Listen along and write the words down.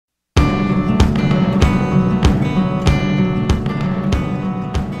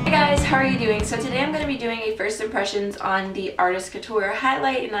are you doing? So today I'm going to be doing a first impressions on the Artist Couture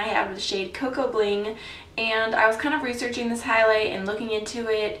highlight, and I have the shade Coco Bling. And I was kind of researching this highlight and looking into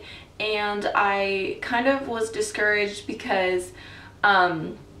it, and I kind of was discouraged because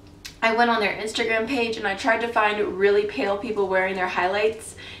I went on their Instagram page and I tried to find really pale people wearing their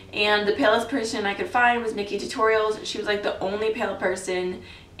highlights, and the palest person I could find was Nikki Tutorials. She was like the only pale person,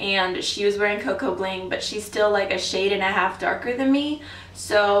 and she was wearing Coco Bling, but she's still like a shade and a half darker than me.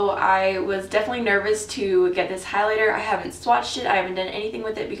 So I was definitely nervous to get this highlighter. I haven't swatched it, I haven't done anything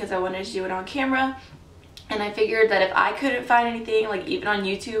with it because I wanted to do it on camera. And I figured that if I couldn't find anything, like even on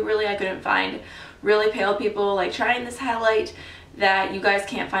YouTube really, I couldn't find really pale people like trying this highlight, that you guys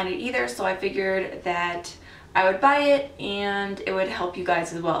can't find it either. So I figured that I would buy it and it would help you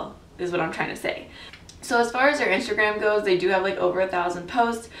guys as well, is what I'm trying to say. So as far as their Instagram goes, they do have like over 1,000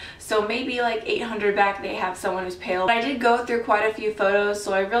 posts, so maybe like 800 back they have someone who's pale. But I did go through quite a few photos,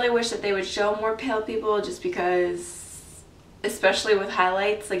 so I really wish that they would show more pale people, just because, especially with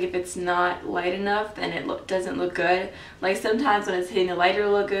highlights, like if it's not light enough then it doesn't look good. Like sometimes when it's hitting the lighter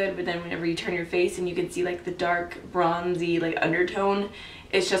it'll look good, but then whenever you turn your face and you can see like the dark bronzy like undertone,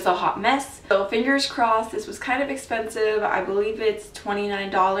 it's just a hot mess. So fingers crossed. This was kind of expensive. I believe it's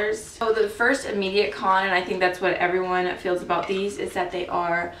 $29. So the first immediate con, and I think that's what everyone feels about these, is that they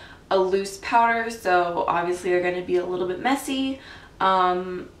are a loose powder, so obviously they're going to be a little bit messy.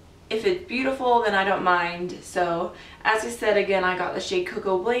 If it's beautiful, then I don't mind. So as I said, again, I got the shade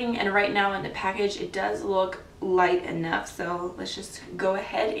Coco Bling, and right now in the package it does look light enough, so let's just go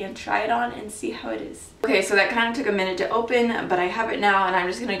ahead and try it on and see how it is. Okay, so that kind of took a minute to open, but I have it now, and I'm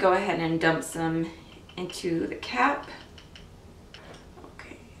just gonna go ahead and dump some into the cap.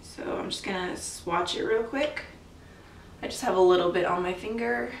 Okay, so I'm just gonna swatch it real quick. I just have a little bit on my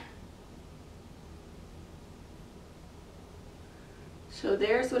finger. So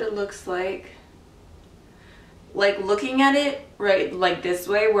there's what it looks like. Like looking at it right like this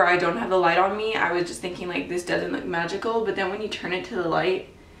way where I don't have the light on me, I was just thinking like this doesn't look magical, but then when you turn it to the light,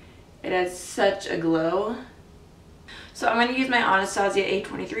 it has such a glow. So I'm going to use my Anastasia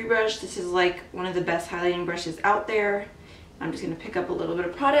A23 brush. This is like one of the best highlighting brushes out there. I'm just going to pick up a little bit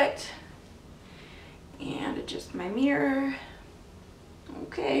of product and adjust my mirror.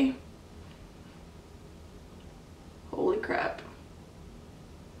 Okay. Holy crap.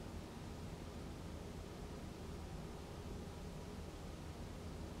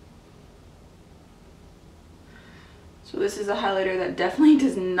 So this is a highlighter that definitely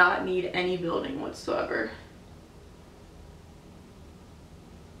does not need any building whatsoever.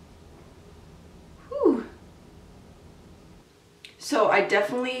 Whew. So I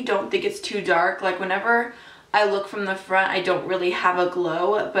definitely don't think it's too dark. Like whenever I look from the front, I don't really have a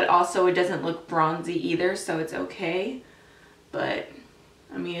glow, but also it doesn't look bronzy either, so it's okay. But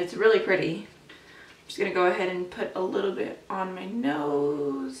I mean, it's really pretty. I'm just gonna go ahead and put a little bit on my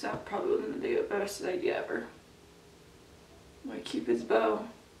nose. That probably wasn't the best idea ever. My Cupid's bow.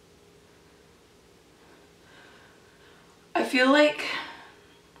 I feel like,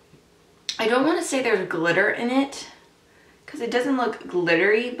 I don't want to say there's glitter in it because it doesn't look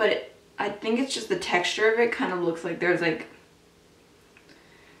glittery, but I think it's just the texture of it kind of looks like there's like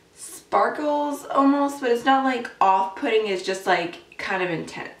sparkles almost, but it's not like off-putting, it's just like kind of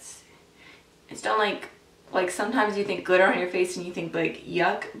intense. It's not like sometimes you think glitter on your face and you think like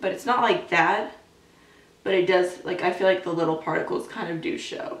yuck, but it's not like that. But it does, like, I feel like the little particles kind of do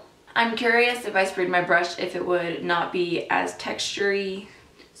show. I'm curious if I sprayed my brush if it would not be as textury.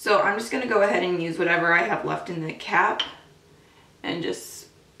 So I'm just going to go ahead and use whatever I have left in the cap and just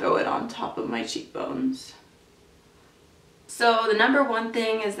throw it on top of my cheekbones. So the number one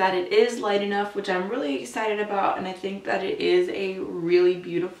thing is that it is light enough, which I'm really excited about, and I think that it is a really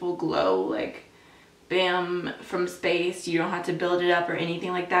beautiful glow, like bam, from space. You don't have to build it up or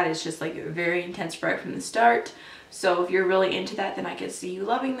anything like that. It's just like very intense right from the start. So if you're really into that, then I can see you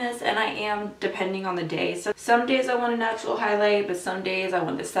loving this, and I am, depending on the day. So some days I want a natural highlight, but some days I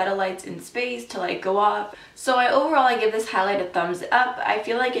want the satellites in space to like go off. So overall I give this highlight a thumbs up. I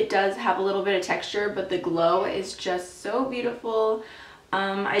feel like it does have a little bit of texture, but the glow is just so beautiful.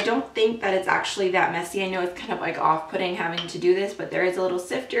 I don't think that it's actually that messy. I know it's kind of like off-putting having to do this, but there is a little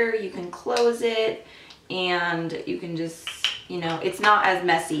sifter. You can close it and you can just, you know, it's not as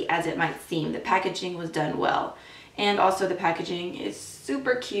messy as it might seem. The packaging was done well. And also the packaging is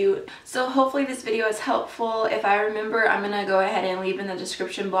super cute. So hopefully this video is helpful. If I remember, I'm gonna go ahead and leave in the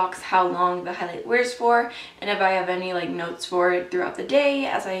description box how long the highlight wears for, and if I have any like notes for it throughout the day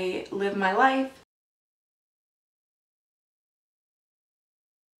as I live my life.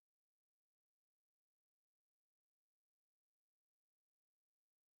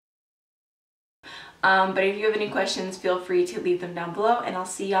 But if you have any questions, feel free to leave them down below, and I'll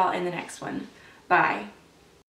see y'all in the next one. Bye.